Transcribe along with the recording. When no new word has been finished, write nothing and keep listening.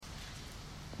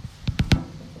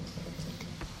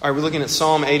All right, we're looking at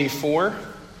Psalm 84,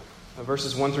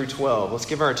 verses 1 through 12. Let's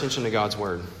give our attention to God's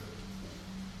word.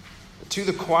 To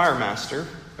the choir master,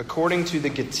 according to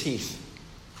the Gittith,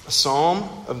 a psalm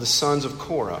of the sons of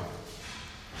Korah.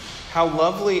 How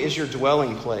lovely is your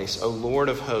dwelling place, O Lord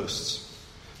of hosts!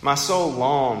 My soul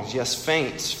longs, yes,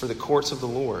 faints, for the courts of the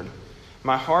Lord.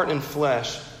 My heart and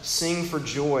flesh sing for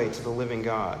joy to the living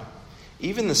God.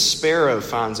 Even the sparrow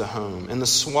finds a home, and the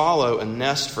swallow a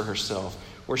nest for herself,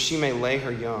 where she may lay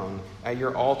her young at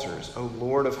your altars, O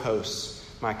Lord of hosts,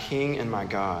 my King and my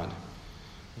God.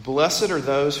 Blessed are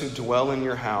those who dwell in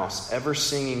your house, ever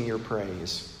singing your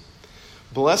praise.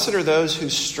 Blessed are those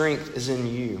whose strength is in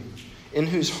you, in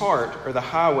whose heart are the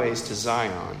highways to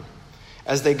Zion.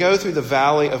 As they go through the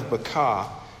valley of Baca,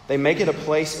 they make it a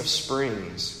place of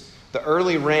springs. The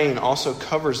early rain also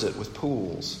covers it with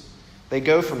pools. They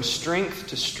go from strength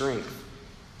to strength.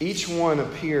 Each one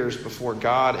appears before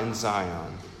God in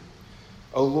Zion.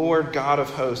 O Lord God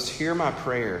of hosts, hear my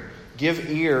prayer.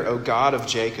 Give ear, O God of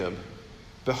Jacob.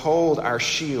 Behold our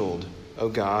shield, O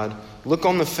God. Look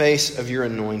on the face of your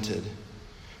anointed.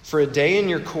 For a day in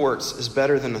your courts is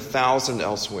better than 1,000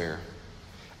 elsewhere.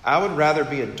 I would rather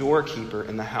be a doorkeeper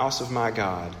in the house of my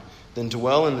God than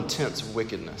dwell in the tents of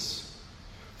wickedness.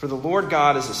 For the Lord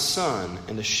God is a sun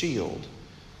and a shield.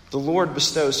 The Lord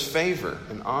bestows favor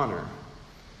and honor.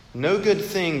 No good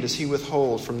thing does he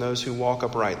withhold from those who walk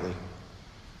uprightly.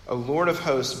 O Lord of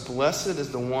hosts, blessed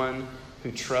is the one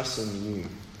who trusts in you.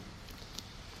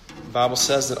 The Bible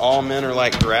says that all men are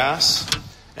like grass,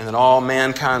 and that all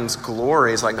mankind's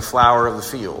glory is like the flower of the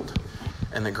field.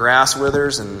 And the grass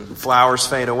withers and flowers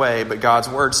fade away, but God's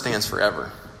word stands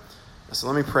forever. So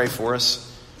let me pray for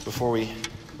us before we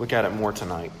look at it more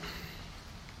tonight.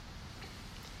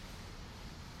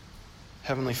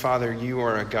 Heavenly Father, you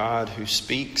are a God who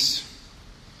speaks.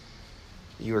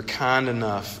 You are kind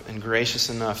enough and gracious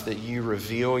enough that you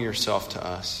reveal yourself to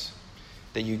us,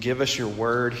 that you give us your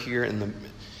word here in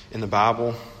the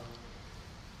Bible.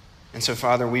 And so,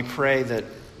 Father, we pray that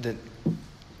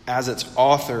as its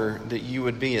author, that you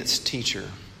would be its teacher,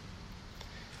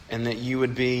 and that you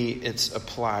would be its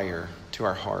applier to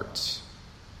our hearts.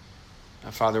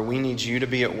 Now, Father, we need you to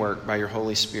be at work by your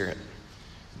Holy Spirit,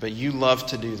 but you love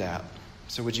to do that.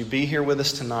 So would you be here with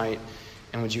us tonight,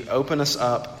 and would you open us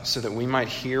up so that we might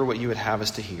hear what you would have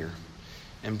us to hear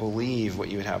and believe what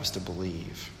you would have us to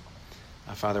believe.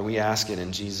 Father, we ask it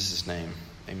in Jesus' name.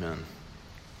 Amen.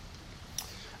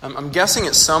 I'm guessing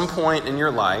at some point in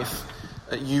your life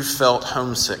you felt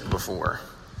homesick before.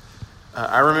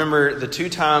 I remember the two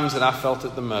times that I felt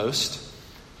it the most.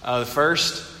 The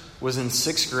first was in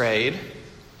 6th grade.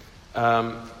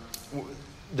 The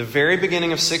very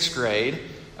beginning of 6th grade.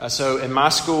 So in my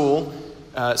school,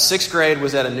 6th grade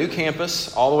was at a new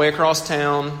campus all the way across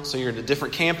town. So you're at a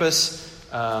different campus.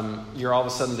 You're all of a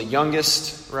sudden the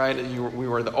youngest, right? We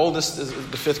were the oldest, the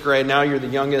 5th grade. Now you're the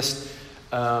youngest.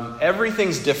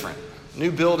 Everything's different.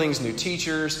 New buildings, new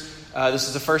teachers. This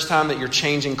is the first time that you're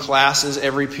changing classes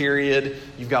every period.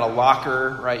 You've got a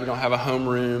locker, right? You don't have a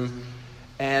homeroom.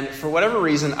 And for whatever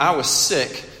reason, I was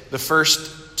sick the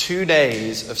first 2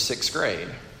 days of 6th grade.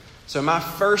 So my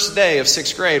first day of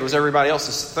 6th grade was everybody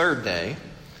else's third day.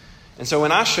 And so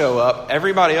when I show up,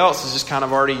 everybody else is just kind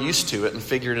of already used to it and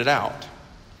figured it out.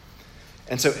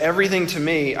 And so everything to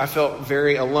me, I felt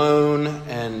very alone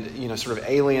and, sort of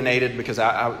alienated because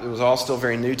it was all still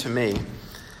very new to me.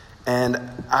 And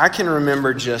I can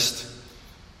remember just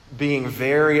being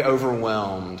very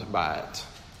overwhelmed by it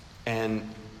and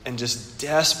just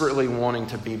desperately wanting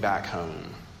to be back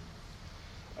home.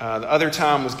 The other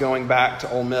time was going back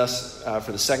to Ole Miss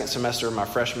for the second semester of my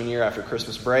freshman year after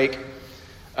Christmas break.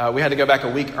 We had to go back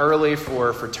a week early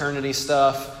for fraternity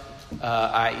stuff,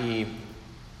 i.e.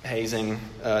 hazing,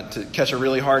 to catch a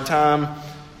really hard time.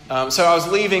 So I was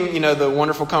leaving, the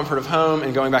wonderful comfort of home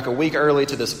and going back a week early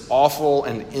to this awful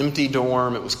and empty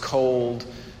dorm. It was cold.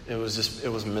 It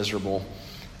was miserable.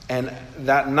 And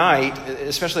that night,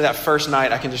 especially that first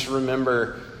night, I can just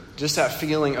remember just that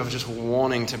feeling of just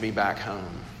wanting to be back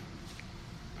home.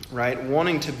 Right?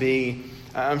 Wanting to be,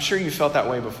 I'm sure you felt that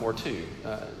way before too,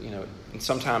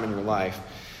 sometime in your life.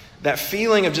 That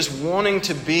feeling of just wanting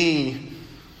to be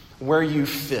where you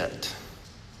fit.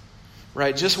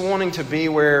 Right? Just wanting to be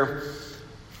where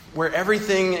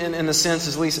everything in a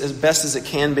sense, at least as best as it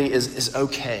can be, is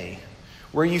okay.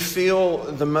 Where you feel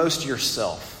the most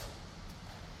yourself.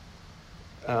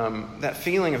 That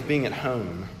feeling of being at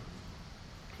home.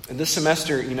 And this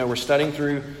semester, we're studying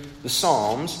through the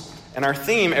Psalms, and our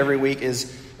theme every week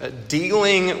is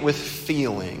dealing with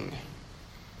feeling.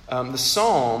 The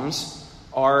Psalms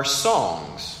are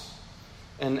songs.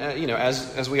 And,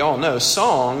 as we all know,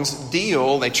 songs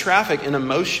they traffic in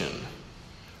emotion,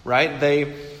 right?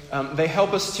 They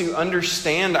help us to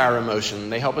understand our emotion.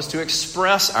 They help us to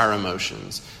express our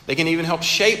emotions. They can even help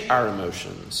shape our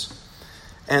emotions.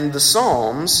 And the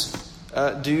Psalms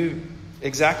do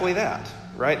exactly that,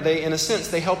 right? In a sense,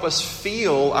 they help us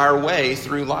feel our way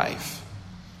through life.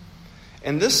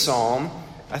 And this psalm,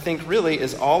 I think, really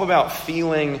is all about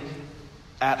feeling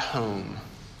at home.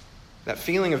 That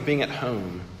feeling of being at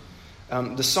home.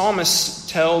 The psalmist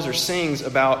tells or sings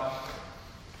about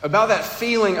that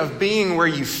feeling of being where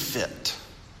you fit.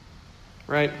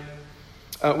 Right?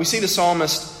 We see the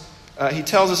psalmist, he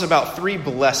tells us about 3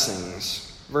 blessings.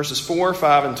 Verses 4,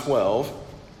 5, and 12.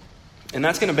 And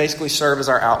that's going to basically serve as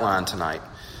our outline tonight.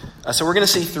 So we're going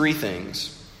to see 3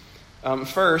 things.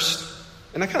 First,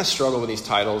 and I kind of struggle with these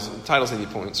titles. The titles of these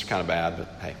points are kind of bad, but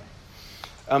hey.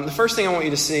 The first thing I want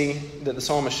you to see that the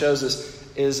psalmist shows us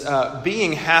is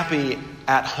being happy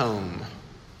at home.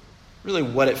 Really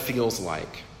what it feels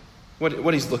like.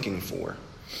 What he's looking for.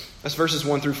 That's verses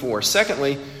 1 through 4.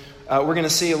 Secondly, we're going to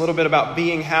see a little bit about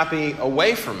being happy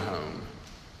away from home.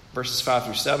 Verses 5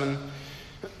 through 7.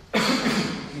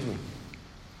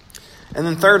 And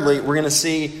then thirdly, we're going to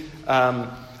see a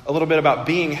little bit about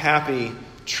being happy,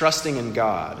 trusting in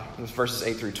God. That's verses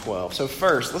 8 through 12. So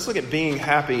first, let's look at being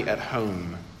happy at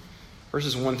home.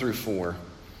 Verses 1 through 4. All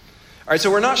right, so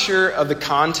we're not sure of the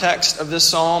context of this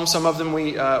psalm. Some of them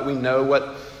we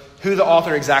know who the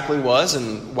author exactly was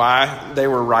and why they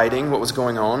were writing, what was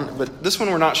going on. But this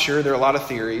one we're not sure. There are a lot of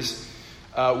theories.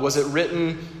 Was it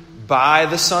written by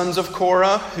the sons of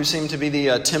Korah, who seem to be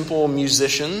the temple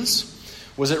musicians?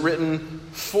 Was it written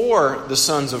for the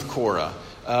sons of Korah,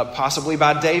 possibly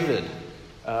by David?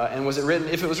 And was it written?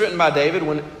 If it was written by David,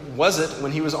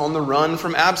 when he was on the run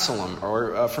from Absalom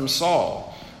or from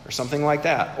Saul or something like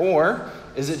that? Or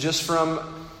is it just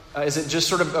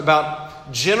sort of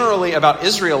generally about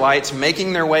Israelites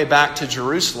making their way back to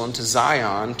Jerusalem, to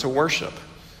Zion, to worship?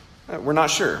 We're not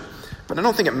sure, but I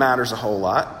don't think it matters a whole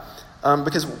lot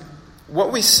because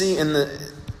what we see in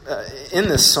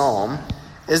this psalm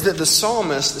is that the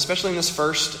psalmist, especially in this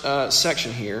first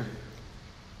section here,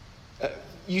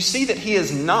 you see that he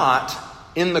is not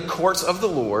in the courts of the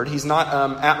Lord. He's not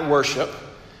at worship,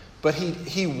 but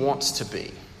he wants to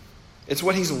be. It's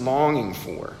what he's longing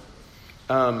for.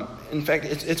 In fact,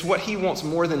 it's what he wants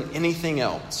more than anything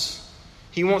else.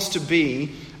 He wants to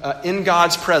be in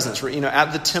God's presence,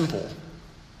 at the temple,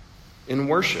 in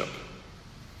worship.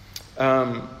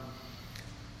 And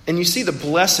you see the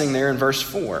blessing there in verse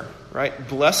 4, right?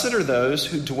 Blessed are those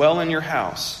who dwell in your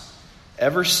house,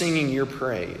 ever singing your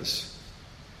praise.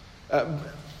 And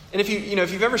if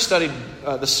you've ever studied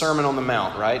the Sermon on the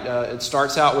Mount, right? It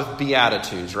starts out with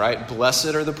Beatitudes, right?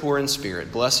 Blessed are the poor in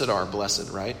spirit. Blessed,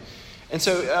 right? And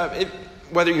so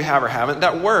whether you have or haven't,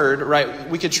 that word, right,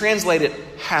 we could translate it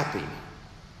happy.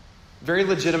 Very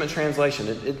legitimate translation.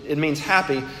 It means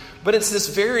happy, but it's this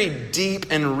very deep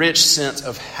and rich sense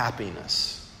of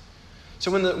happiness. So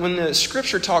when the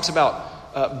scripture talks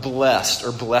about blessed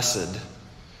or blessed,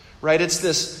 right, it's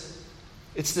this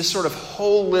sort of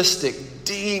holistic,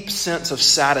 deep sense of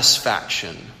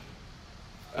satisfaction,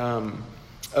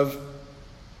 of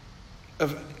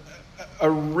a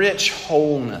rich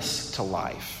wholeness to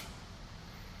life,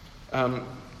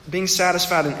 being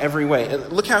satisfied in every way.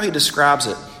 Look how he describes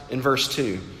it in verse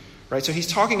 2, right? So he's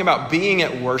talking about being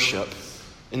at worship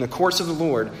in the courts of the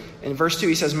Lord. In verse 2,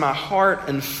 he says, "My heart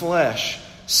and flesh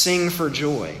sing for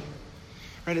joy."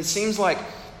 Right? It seems like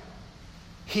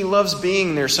he loves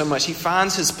being there so much. He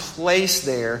finds his place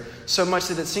there so much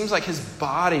that it seems like his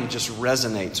body just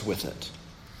resonates with it.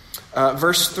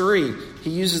 Verse 3, he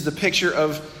uses the picture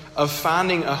of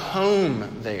finding a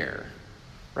home there.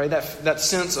 Right? That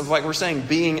sense of, like we're saying,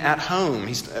 being at home.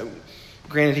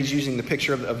 Granted, he's using the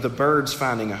picture of the birds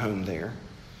finding a home there.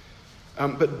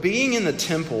 But being in the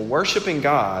temple, worshiping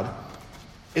God,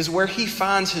 is where he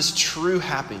finds his true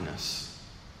happiness.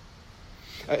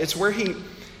 It's where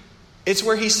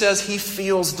he says he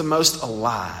feels the most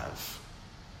alive.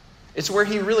 It's where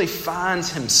he really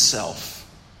finds himself,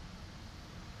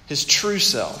 his true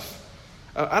self.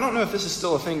 I don't know if this is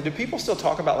still a thing. Do people still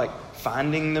talk about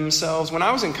finding themselves? When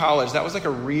I was in college, that was a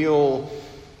real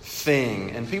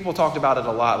thing, and people talked about it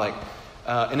a lot.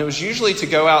 And it was usually to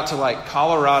go out to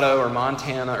Colorado or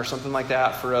Montana or something like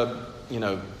that for a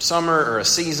summer or a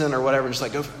season or whatever. Just I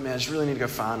just really need to go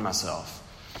find myself.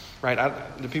 Right?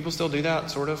 Do people still do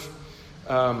that, sort of?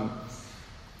 And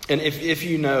if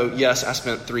you know, yes, I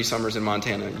spent 3 summers in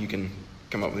Montana. You can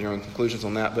come up with your own conclusions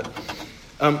on that. But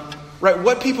right,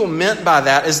 what people meant by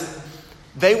that is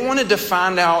they wanted to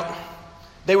find out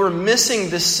They were missing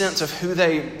this sense of who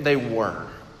they were.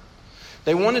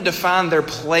 They wanted to find their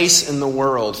place in the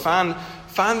world, find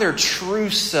their true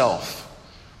self,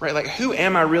 right? Like, who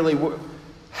am I really?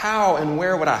 How and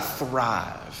where would I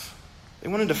thrive? They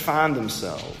wanted to find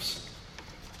themselves.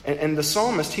 And the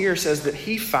psalmist here says that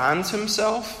he finds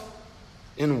himself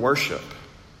in worship,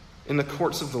 in the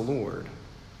courts of the Lord,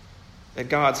 at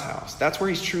God's house. That's where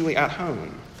he's truly at home.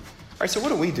 All right, so what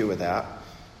do we do with that?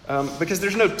 Because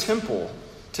there's no temple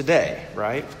today,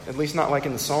 right? At least not like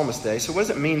in the psalmist's day. So what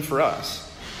does it mean for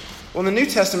us? Well, in the New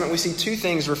Testament, we see two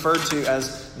things referred to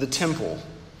as the temple,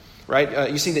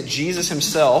 right? You see that Jesus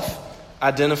himself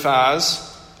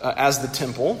identifies as the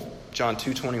temple, John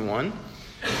 2:21.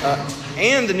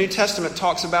 And the New Testament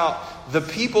talks about the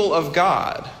people of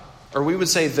God, or we would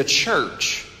say the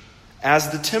church, as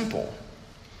the temple.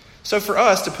 So for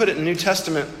us, to put it in New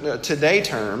Testament today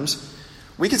terms,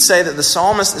 we could say that the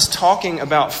psalmist is talking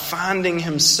about finding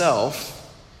himself,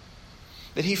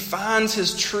 that he finds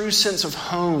his true sense of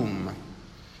home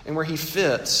and where he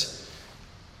fits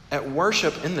at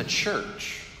worship in the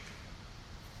church.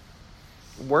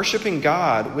 Worshiping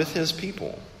God with his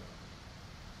people.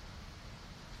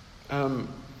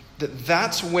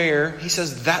 That's where, he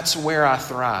says, that's where I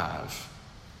thrive.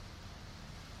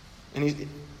 And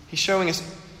he's showing us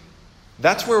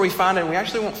that's where we find it, and we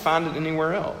actually won't find it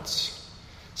anywhere else.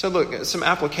 So look, some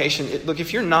application. Look,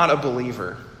 if you're not a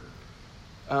believer,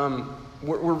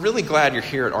 we're really glad you're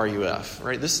here at RUF,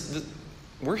 right?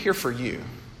 We're here for you.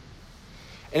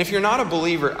 And if you're not a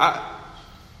believer,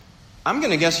 I'm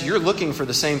going to guess you're looking for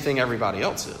the same thing everybody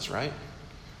else is, right?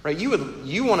 Right?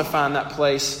 You want to find that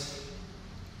place.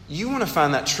 You want to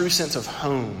find that true sense of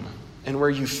home and where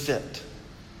you fit,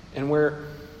 and where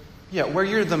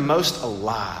you're the most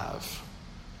alive.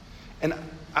 And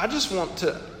I want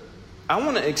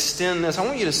to extend this. I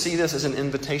want you to see this as an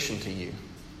invitation to you.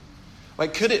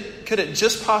 Like, could it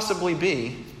just possibly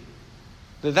be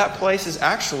that place is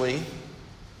actually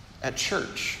at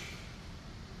church?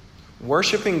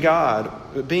 Worshiping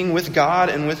God, being with God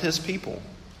and with his people.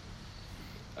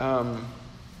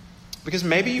 Because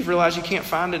maybe you've realized you can't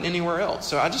find it anywhere else.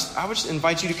 So I would just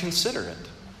invite you to consider it.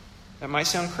 That might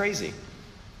sound crazy,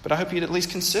 but I hope you'd at least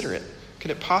consider it.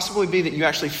 Could it possibly be that you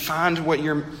actually find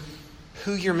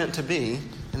who you're meant to be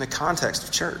in the context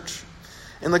of church?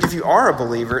 And look, if you are a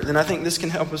believer, then I think this can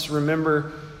help us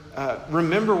remember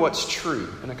what's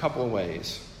true in a couple of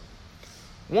ways.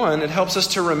 One, it helps us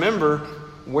to remember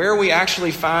where we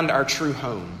actually find our true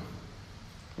home,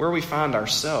 where we find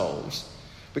ourselves.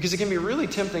 Because it can be really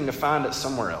tempting to find it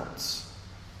somewhere else,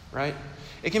 right?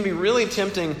 It can be really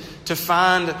tempting to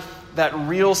find that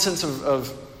real sense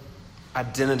of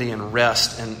identity and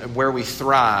rest and where we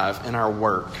thrive in our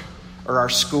work or our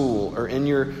school or in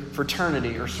your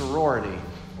fraternity or sorority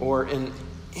or in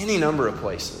any number of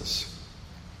places.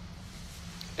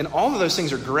 And all of those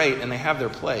things are great and they have their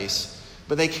place,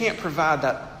 but they can't provide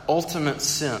that ultimate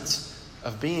sense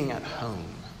of being at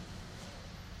home.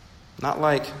 Not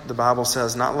like the Bible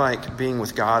says, not like being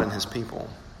with God and his people.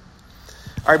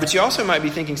 All right, but you also might be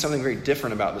thinking something very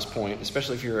different about this point,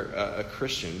 especially if you're a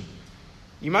Christian.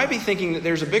 You might be thinking that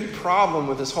there's a big problem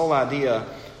with this whole idea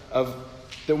of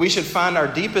that we should find our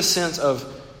deepest sense of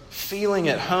feeling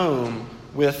at home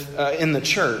with in the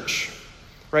church,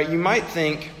 right? You might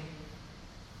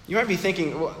be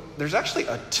thinking, well, there's actually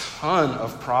a ton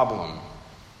of problem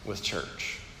with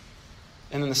church,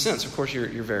 and in the sense, of course, you're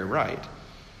very right.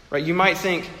 Right? You might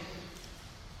think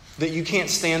that you can't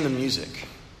stand the music,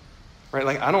 right?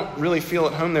 Like, I don't really feel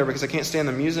at home there because I can't stand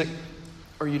the music,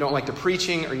 or you don't like the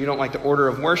preaching, or you don't like the order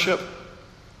of worship,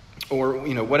 or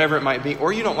whatever it might be,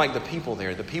 or you don't like the people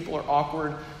there. The people are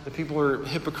awkward, the people are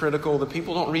hypocritical, the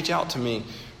people don't reach out to me,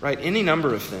 right? Any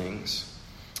number of things.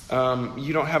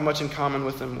 You don't have much in common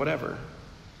with them, whatever.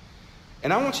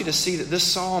 And I want you to see that this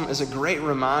psalm is a great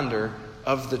reminder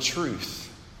of the truth.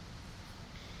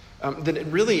 That it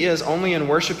really is only in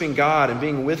worshiping God and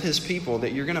being with his people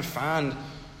that you're going to find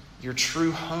your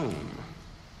true home.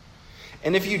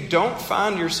 And if you don't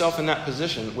find yourself in that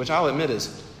position, which I'll admit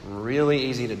is really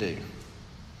easy to do,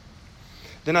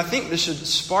 then I think this should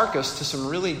spark us to some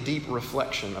really deep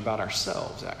reflection about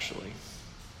ourselves, actually.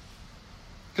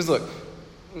 Because look,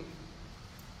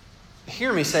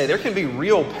 hear me say, there can be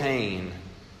real pain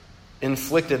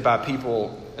inflicted by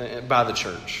people, by the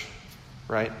church,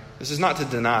 right? This is not to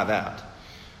deny that.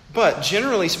 But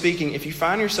generally speaking, if you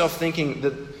find yourself thinking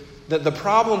that the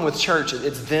problem with church,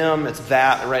 it's them, it's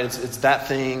that, right? It's that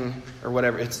thing or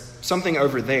whatever. It's something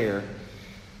over there.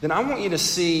 Then I want you to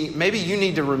see, maybe you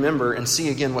need to remember and see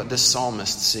again what this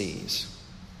psalmist sees.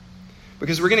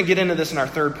 Because we're going to get into this in our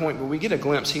third point, but we get a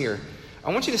glimpse here.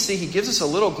 I want you to see he gives us a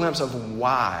little glimpse of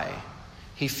why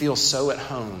he feels so at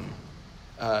home,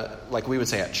 like we would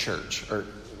say at church or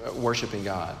worshiping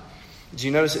God. Do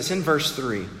you notice it's in verse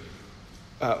 3?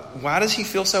 Why does he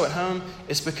feel so at home?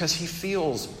 It's because he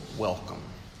feels welcome.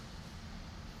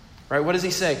 Right? What does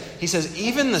he say? He says,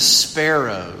 even the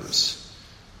sparrows,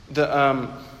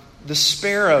 the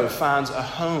sparrow finds a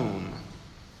home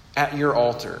at your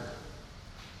altar.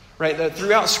 Right?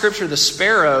 Throughout Scripture, the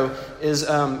sparrow is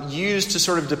used to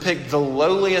sort of depict the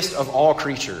lowliest of all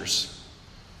creatures.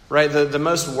 Right? The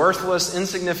most worthless,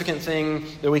 insignificant thing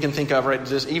that we can think of, right?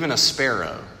 Just even a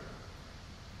sparrow.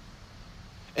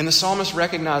 And the psalmist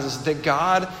recognizes that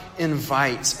God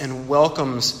invites and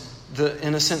welcomes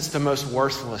in a sense, the most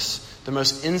worthless, the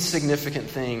most insignificant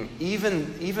thing.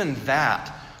 Even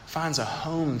that finds a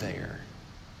home there.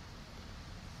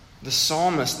 The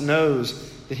psalmist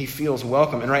knows that he feels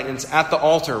welcome. And it's at the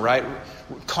altar, right?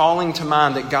 Calling to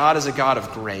mind that God is a God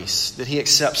of grace, that he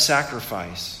accepts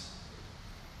sacrifice.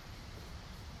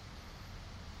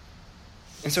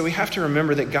 And so we have to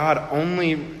remember that God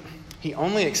only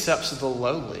accepts the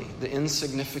lowly, the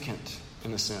insignificant,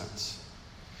 in a sense.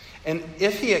 And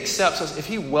if he accepts us, if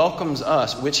he welcomes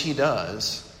us, which he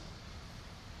does,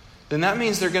 then that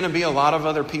means there are going to be a lot of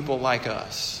other people like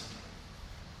us.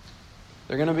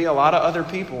 There are going to be a lot of other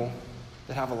people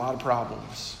that have a lot of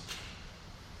problems.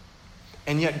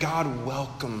 And yet God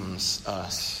welcomes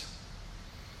us.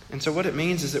 And so what it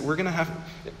means is that we're going to have,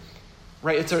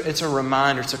 right, it's a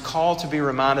reminder, it's a call to be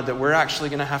reminded that we're actually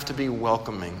going to have to be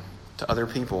welcoming to other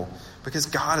people because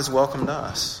God has welcomed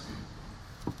us.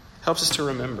 Helps us to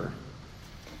remember.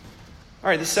 All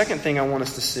right, the second thing I want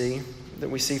us to see, that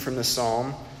we see from this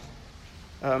psalm,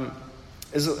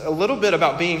 is a little bit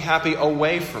about being happy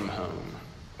away from home,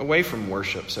 away from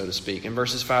worship, so to speak, in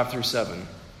verses 5 through 7.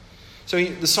 So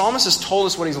the psalmist has told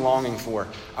us what he's longing for.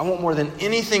 I want more than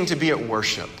anything to be at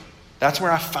worship. That's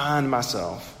where I find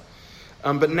myself.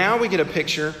 But now we get a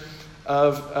picture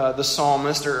of the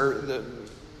psalmist or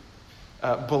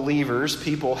the believers,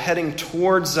 people heading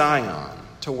towards Zion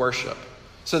to worship.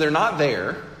 So they're not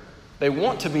there. They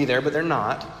want to be there, but they're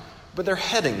not. But they're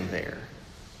heading there.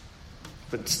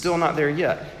 But still not there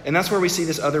yet. And that's where we see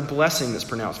this other blessing that's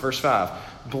pronounced. Verse 5.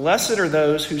 Blessed are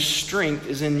those whose strength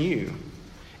is in you,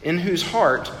 in whose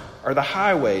heart are the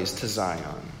highways to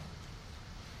Zion.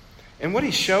 And what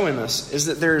he's showing us is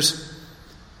that there is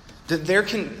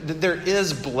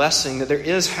blessing, that there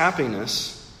is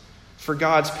happiness for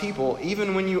God's people,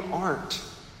 even when you aren't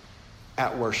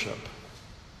at worship.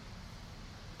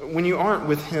 When you aren't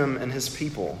with him and his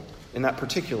people in that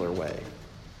particular way.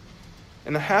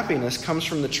 And the happiness comes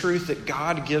from the truth that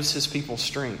God gives his people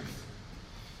strength.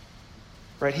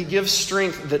 Right? He gives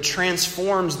strength that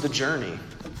transforms the journey.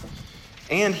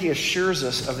 And he assures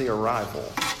us of the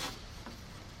arrival.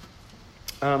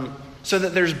 So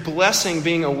that there's blessing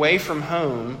being away from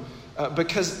home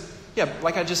because,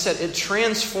 like I just said, it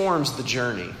transforms the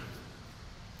journey.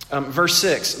 Verse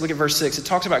 6, look at verse 6. It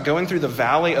talks about going through the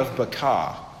valley of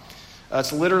Baca.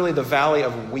 It's literally the valley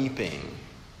of weeping.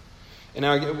 And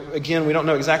now, again, we don't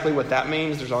know exactly what that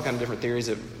means. There's all kinds of different theories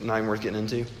that not even worth getting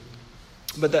into.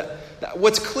 But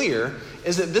what's clear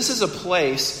is that this is a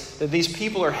place that these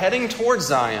people are heading towards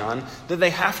Zion that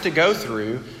they have to go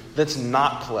through that's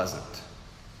not pleasant.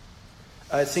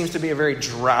 It seems to be a very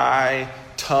dry,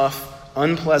 tough,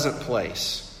 unpleasant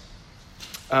place.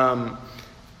 And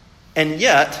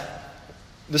yet,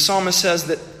 the psalmist says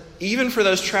that even for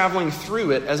those traveling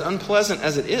through it, as unpleasant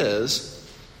as it is,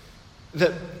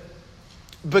 that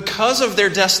because of their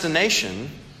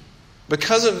destination,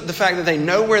 because of the fact that they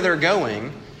know where they're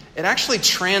going, it actually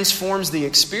transforms the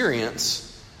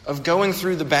experience of going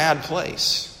through the bad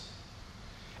place.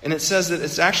 And it says that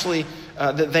it's actually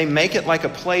that they make it like a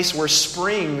place where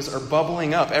springs are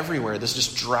bubbling up everywhere. This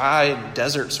just dry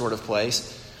desert sort of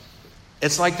place.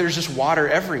 It's like there's just water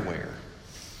everywhere.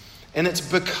 And it's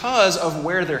because of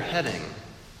where they're heading.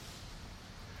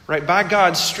 Right? By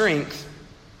God's strength,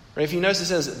 right? If you notice it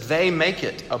says they make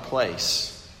it a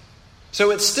place.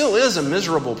 So it still is a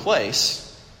miserable place.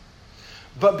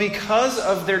 But because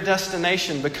of their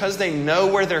destination, because they know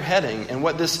where they're heading and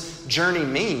what this journey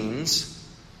means,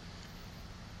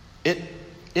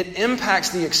 it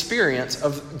impacts the experience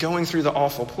of going through the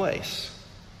awful place.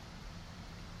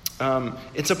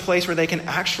 It's a place where they can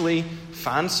actually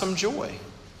find some joy.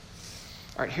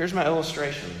 All right, here's my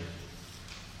illustration.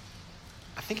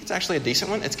 I think it's actually a decent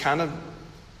one. It's kind of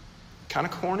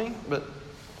corny, but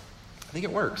I think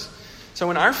it works. So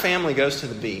when our family goes to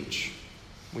the beach,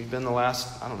 we've been the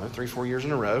last, 3-4 years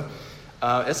in a row.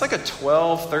 It's like a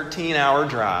 12, 13-hour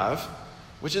drive,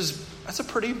 that's a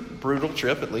pretty brutal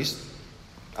trip, at least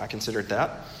I consider it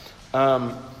that.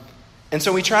 And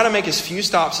so we try to make as few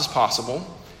stops as possible.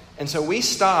 And so we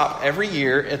stop every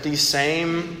year at these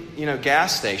same,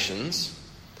 gas stations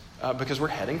because we're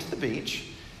heading to the beach.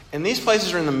 And these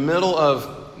places are in the middle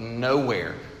of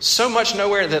nowhere. So much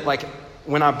nowhere that,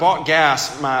 when I bought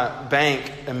gas, my bank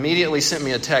immediately sent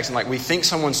me a text and we think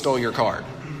someone stole your card.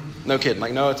 No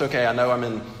kidding. No, it's okay. I know I'm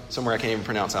in somewhere I can't even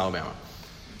pronounce Alabama.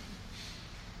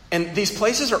 And these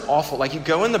places are awful. You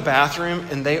go in the bathroom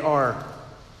and they are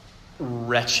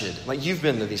wretched. You've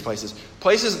been to these places.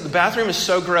 The bathroom is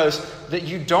so gross that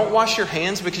you don't wash your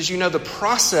hands because the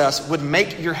process would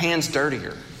make your hands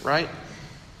dirtier, right?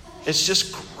 It's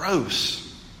just gross.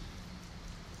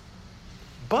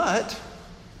 But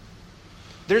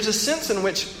there's a sense in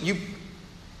which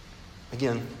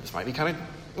again, this might be kind of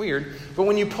weird, but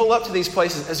when you pull up to these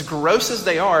places, as gross as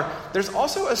they are, there's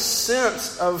also a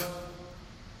sense of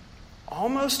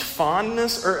almost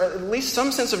fondness, or at least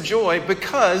some sense of joy,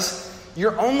 because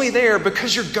you're only there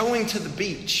because you're going to the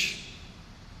beach.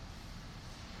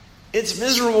 It's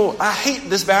miserable. I hate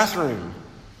this bathroom.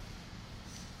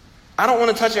 I don't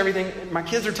want to touch everything. My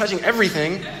kids are touching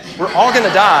everything. We're all going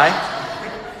to die.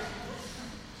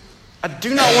 I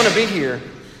do not want to be here,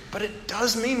 but it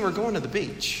does mean we're going to the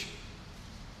beach.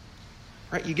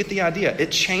 Right? You get the idea.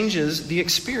 It changes the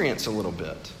experience a little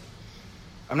bit.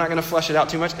 I'm not going to flesh it out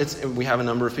too much. We have a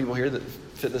number of people here that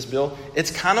fit this bill. It's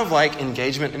kind of like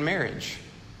engagement in marriage.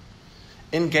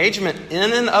 Engagement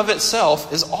in and of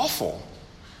itself is awful.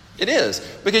 It is.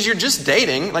 Because you're just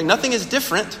dating. Nothing is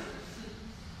different.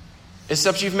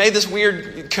 Except you've made this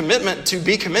weird commitment to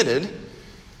be committed.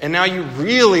 And now you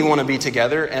really want to be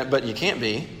together, but you can't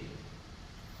be.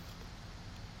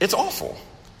 It's awful.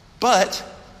 But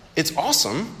it's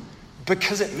awesome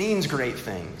because it means great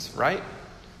things, right?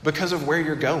 Because of where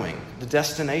you're going, the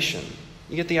destination.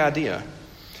 You get the idea.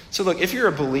 So look, if you're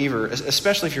a believer,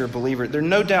 especially if you're a believer, there are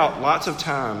no doubt lots of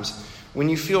times when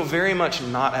you feel very much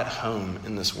not at home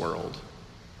in this world.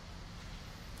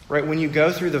 Right? When you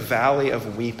go through the valley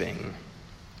of weeping.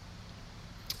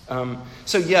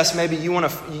 So yes, maybe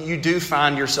you do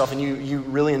find yourself and you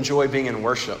really enjoy being in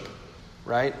worship,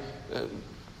 right?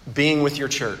 Being with your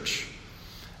church.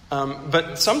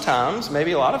 But sometimes,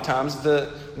 maybe a lot of times,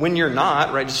 when you're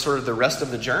not, right, just sort of the rest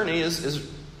of the journey is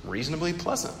reasonably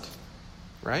pleasant,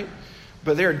 right?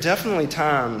 But there are definitely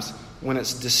times when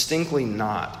it's distinctly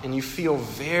not, and you feel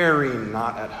very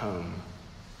not at home.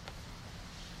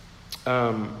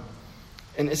 And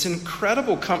it's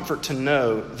incredible comfort to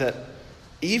know that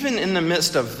even in the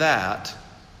midst of that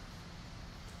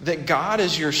God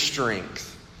is your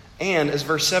strength. And as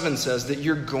verse 7 says, that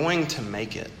you're going to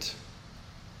make it.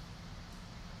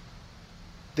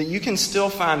 That you can still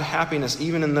find happiness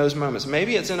even in those moments.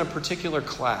 Maybe it's in a particular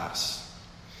class.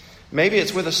 Maybe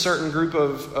it's with a certain group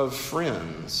of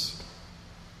friends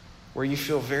where you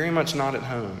feel very much not at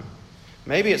home.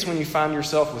 Maybe it's when you find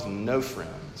yourself with no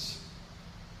friends.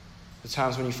 The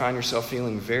times when you find yourself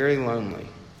feeling very lonely.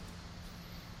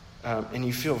 And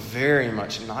you feel very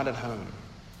much not at home.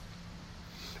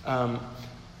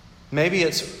 Maybe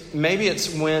it's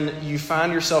when you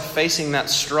find yourself facing that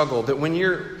struggle that when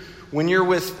you're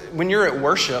at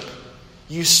worship,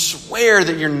 you swear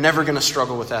that you're never going to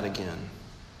struggle with that again.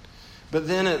 But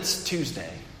then it's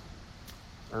Tuesday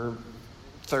or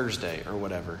Thursday or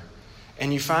whatever,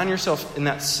 and you find yourself in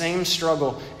that same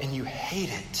struggle and you hate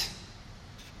it.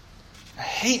 I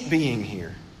hate being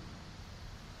here.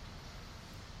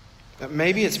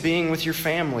 Maybe it's being with your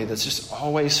family that's just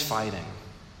always fighting.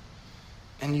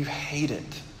 And you hate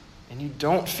it. And you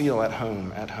don't feel at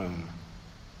home.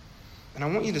 And I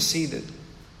want you to see that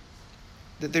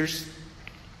there's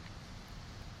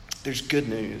good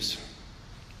news.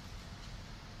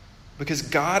 Because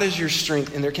God is your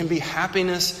strength, and there can be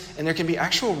happiness, and there can be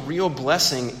actual real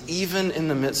blessing even in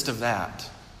the midst of that.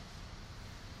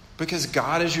 Because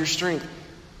God is your strength.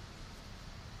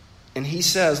 And he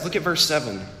says, look at verse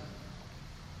 7.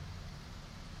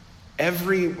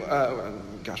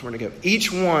 Where to go?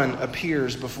 Each one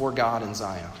appears before God in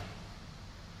Zion.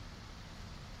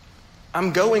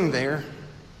 I'm going there.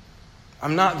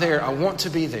 I'm not there. I want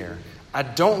to be there. I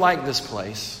don't like this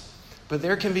place. But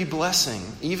there can be blessing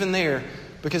even there.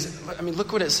 Because,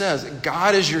 look what it says.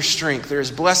 God is your strength. There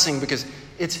is blessing because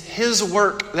it's his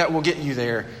work that will get you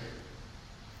there.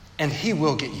 And he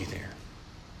will get you there.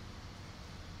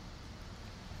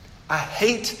 I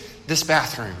hate this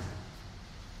bathroom.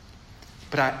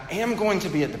 But I am going to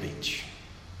be at the beach.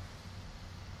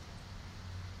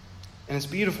 And it's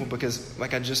beautiful because,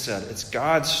 like I just said, it's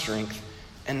God's strength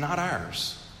and not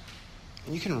ours.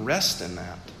 And you can rest in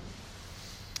that.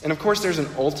 And of course, there's an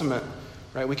ultimate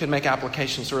right? We could make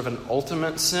application sort of an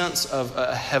ultimate sense of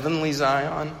a heavenly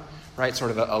Zion, right?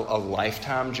 Sort of a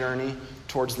lifetime journey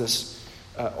towards this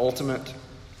ultimate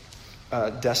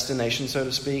destination, so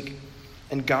to speak.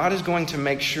 And God is going to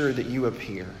make sure that you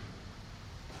appear.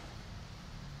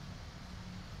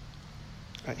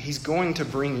 He's going to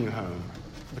bring you home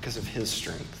because of his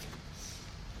strength.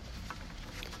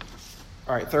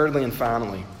 All right, thirdly and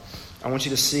finally, I want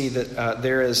you to see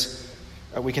that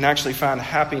we can actually find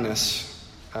happiness.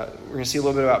 We're going to see a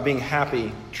little bit about being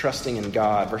happy, trusting in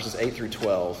God, verses 8 through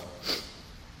 12.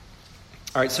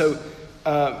 All right, so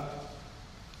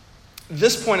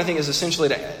this point, I think, is essentially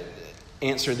to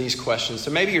answer these questions.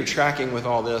 So maybe you're tracking with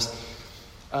all this.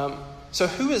 So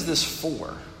who is this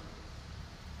for?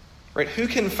 Right? Who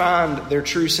can find their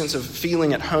true sense of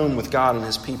feeling at home with God and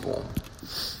his people?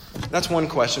 That's one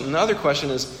question. And the other question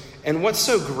is, and what's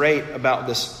so great about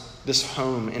this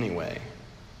home anyway?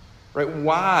 Right?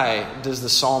 Why does the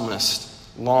psalmist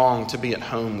long to be at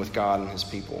home with God and his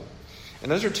people?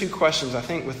 And those are two questions, I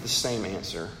think, with the same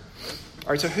answer.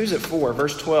 All right, so who's it for?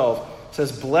 Verse 12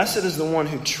 says, "Blessed is the one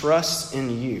who trusts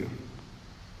in you."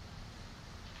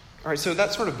 All right, so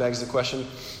that sort of begs the question,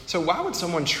 so why would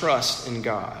someone trust in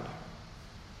God?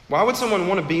 Why would someone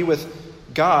want to be with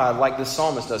God like this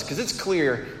psalmist does? Because it's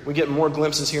clear, we get more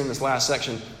glimpses here in this last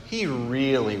section, he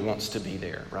really wants to be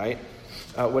there, right?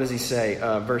 What does he say?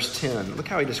 Verse 10, look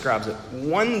how he describes it.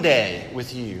 "One day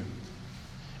with you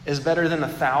is better than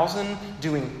 1,000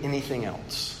 doing anything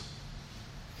else."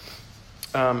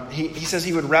 He says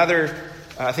he would rather,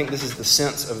 I think this is the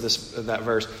sense of that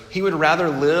verse, he would rather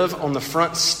live on the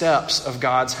front steps of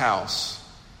God's house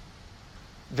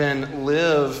than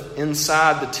live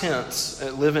inside the tents,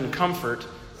 live in comfort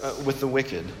with the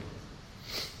wicked.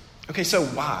 Okay, so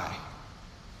why?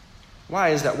 Why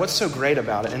is that? What's so great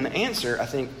about it? And the answer, I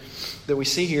think, that we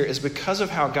see here is because of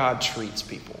how God treats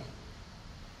people.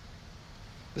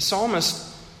 The psalmist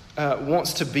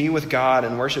wants to be with God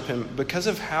and worship him because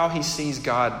of how he sees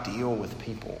God deal with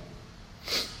people.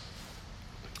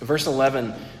 Verse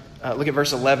 11, look at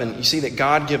verse 11. You see that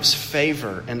God gives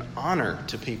favor and honor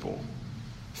to people.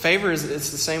 Favor it's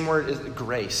the same word as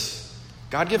grace.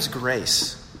 God gives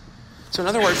grace. So in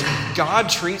other words, God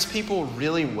treats people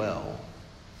really well.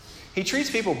 He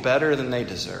treats people better than they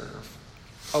deserve.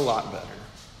 A lot better.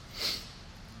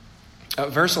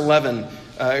 Verse 11,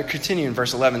 continue in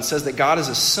verse 11, says that God is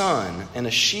a sun and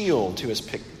a shield to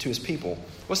his people.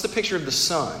 What's the picture of the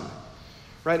sun?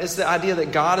 Right? It's the idea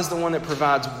that God is the one that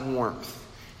provides warmth.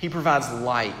 He provides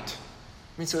light.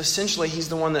 So essentially, he's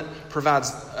the one that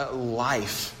provides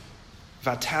life,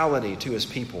 vitality to his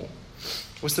people.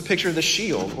 What's the picture of the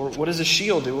shield? Or what does a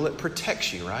shield do? Well, it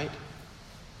protects you, right?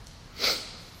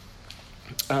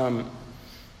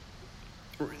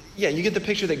 You get the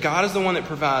picture that God is the one that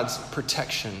provides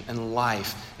protection and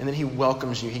life, and then he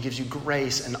welcomes you. He gives you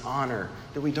grace and honor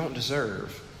that we don't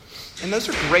deserve. And those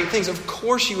are great things. Of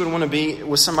course you would want to be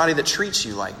with somebody that treats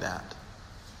you like that.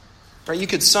 Right? You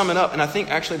could sum it up, and I think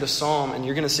actually the psalm, and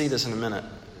you're going to see this in a minute.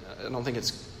 I don't think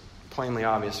it's plainly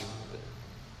obvious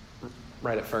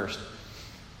right at first.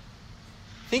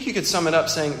 I think you could sum it up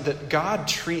saying that God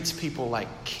treats people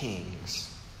like kings.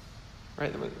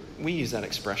 Right? We use that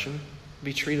expression,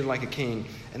 be treated like a king,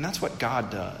 and that's what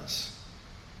God does.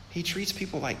 He treats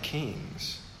people like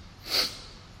kings.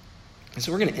 And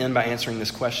so we're going to end by answering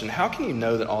this question. How can you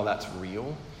know that all that's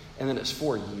real and that it's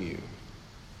for you?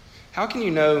 How can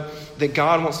you know that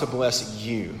God wants to bless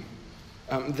you?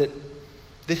 That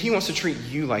he wants to treat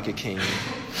you like a king? All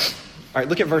right,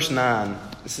 look at verse 9.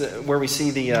 This is where we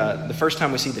see the first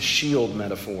time we see the shield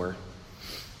metaphor.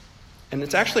 And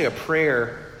it's actually a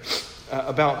prayer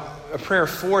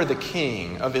for the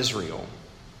king of Israel.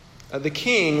 The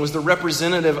king was the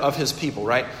representative of his people,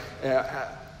 right?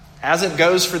 As it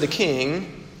goes for the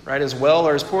king, right, as well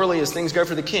or as poorly as things go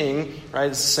for the king, right,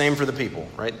 it's the same for the people,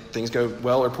 right? Things go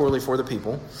well or poorly for the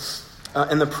people.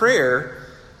 And the prayer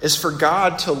is for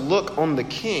God to look on the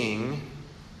king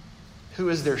who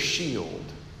is their shield.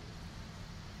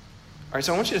 All right,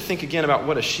 so I want you to think again about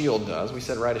what a shield does. We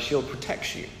said, right, a shield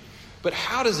protects you. But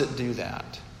how does it do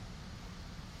that?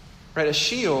 Right, a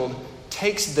shield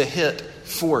takes the hit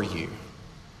for you,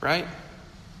 right?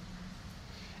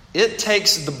 It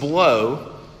takes the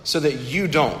blow so that you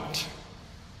don't.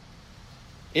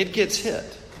 It gets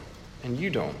hit, and you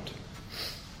don't.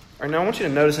 All right, now I want you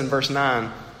to notice in verse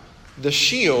 9, the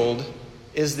shield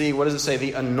is what does it say?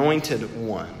 The anointed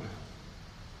one.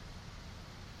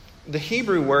 The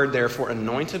Hebrew word there for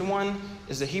anointed one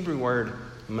is the Hebrew word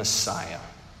Messiah.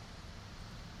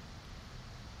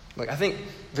 Like, I think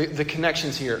the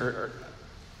connections here are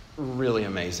really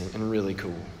amazing and really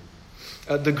cool.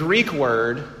 The Greek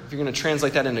word, if you're going to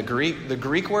translate that into Greek, the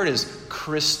Greek word is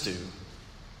Christou,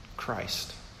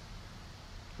 Christ.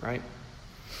 Right?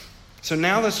 So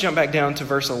now let's jump back down to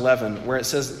verse 11,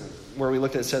 where we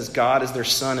looked at, it says, God is their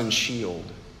sun and shield.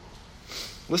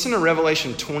 Listen to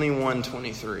Revelation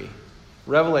 21:23.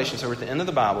 Revelation, so we're at the end of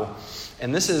the Bible,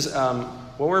 and this is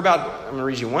what we're about. I'm going to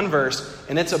read you one verse,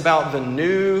 and it's about the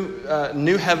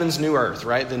new heavens, new earth,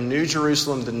 right? The new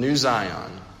Jerusalem, the new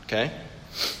Zion, okay?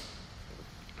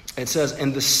 It says,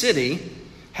 and the city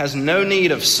has no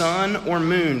need of sun or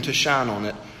moon to shine on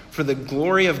it, for the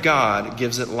glory of God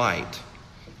gives it light,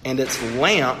 and its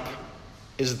lamp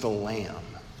is the Lamb.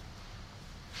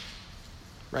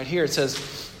 Right here it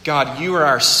says, God, you are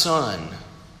our sun.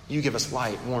 You give us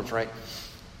light, warmth, right?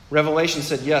 Revelation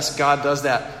said, yes, God does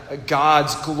that.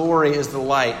 God's glory is the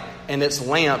light, and its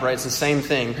lamp, right? It's the same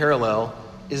thing, parallel,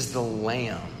 is the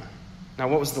Lamb. Now,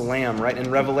 what was the Lamb, right?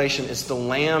 In Revelation, it's the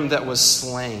Lamb that was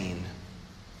slain.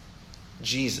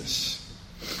 Jesus.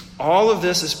 All of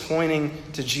this is pointing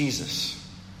to Jesus.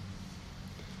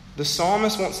 The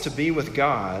psalmist wants to be with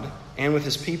God and with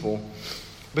his people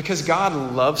because God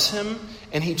loves him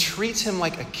and he treats him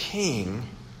like a king,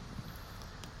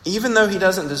 even though he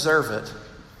doesn't deserve it,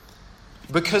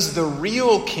 because the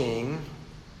real king,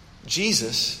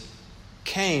 Jesus,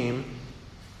 came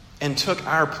and took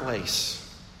our place.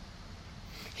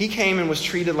 He came and was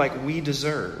treated like we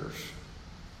deserve.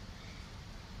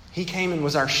 He came and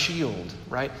was our shield,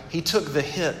 right? He took the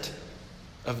hit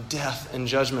of death and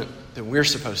judgment that we're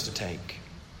supposed to take.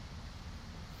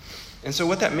 And so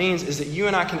what that means is that you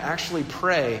and I can actually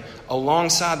pray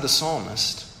alongside the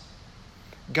psalmist.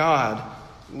 God,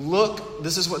 look,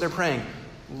 this is what they're praying.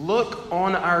 Look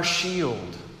on our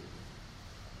shield.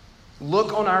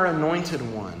 Look on our anointed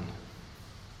one.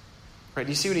 Right?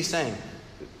 Do you see what he's saying?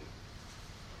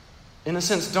 In a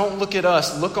sense, don't look at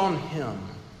us, look on him.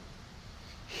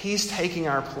 He's taking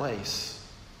our place.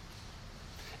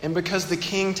 And because the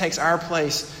king takes our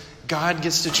place, God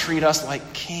gets to treat us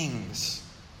like kings.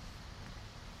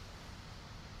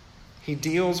 He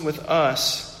deals with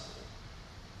us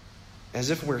as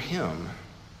if we're him,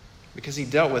 because he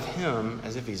dealt with him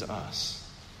as if he's us.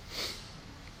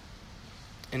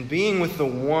 And being with the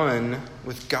one,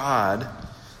 with God,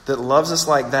 that loves us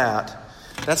like that,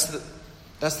 that's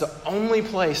the only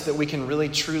place that we can really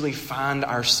truly find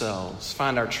ourselves,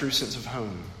 find our true sense of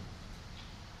home.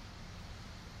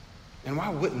 And why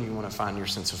wouldn't you want to find your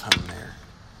sense of home there?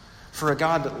 For a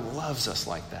God that loves us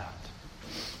like that.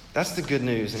 That's the good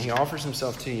news, and he offers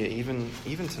himself to you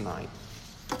even tonight.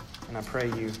 And I pray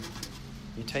you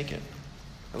take it.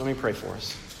 But let me pray for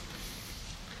us.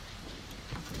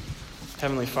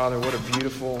 Heavenly Father, what a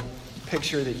beautiful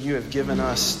picture that you have given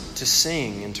us to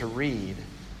sing and to read.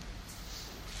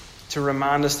 To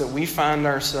remind us that we find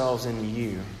ourselves in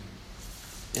you,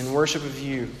 in worship of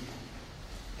you.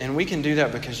 And we can do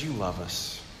that because you love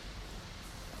us.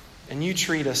 And you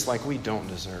treat us like we don't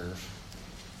deserve.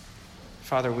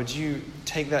 Father, would you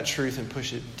take that truth and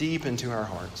push it deep into our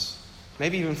hearts?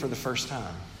 Maybe even for the first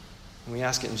time. And we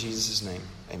ask it in Jesus' name.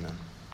 Amen.